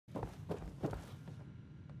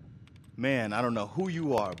Man, I don't know who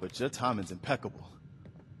you are, but your timing's impeccable.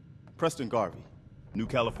 Preston Garvey, New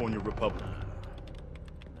California Republic.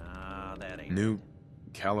 Nah, that ain't... New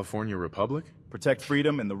California Republic? Protect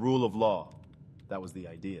freedom and the rule of law. That was the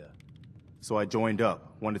idea. So I joined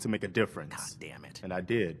up, wanted to make a difference. God damn it. And I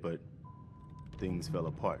did, but things fell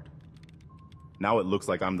apart. Now it looks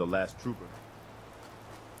like I'm the last trooper.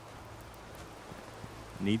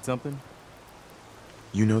 Need something?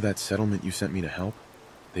 You know that settlement you sent me to help?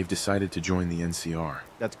 They've decided to join the NCR.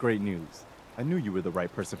 That's great news. I knew you were the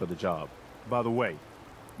right person for the job. By the way,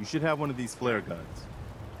 you should have one of these flare guns.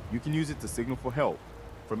 You can use it to signal for help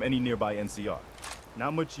from any nearby NCR.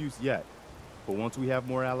 Not much use yet, but once we have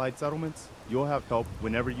more allied settlements, you'll have help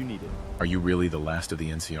whenever you need it. Are you really the last of the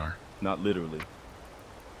NCR? Not literally.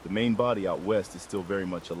 The main body out west is still very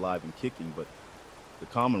much alive and kicking, but the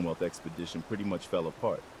Commonwealth expedition pretty much fell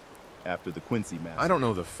apart after the Quincy massacre. I don't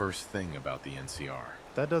know the first thing about the NCR.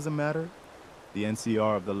 That doesn't matter. The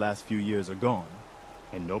NCR of the last few years are gone,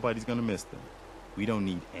 and nobody's gonna miss them. We don't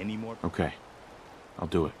need any more... Okay, I'll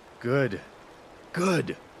do it. Good.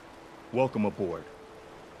 Good. Welcome aboard.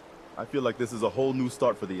 I feel like this is a whole new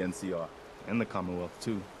start for the NCR, and the Commonwealth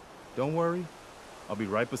too. Don't worry, I'll be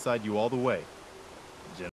right beside you all the way.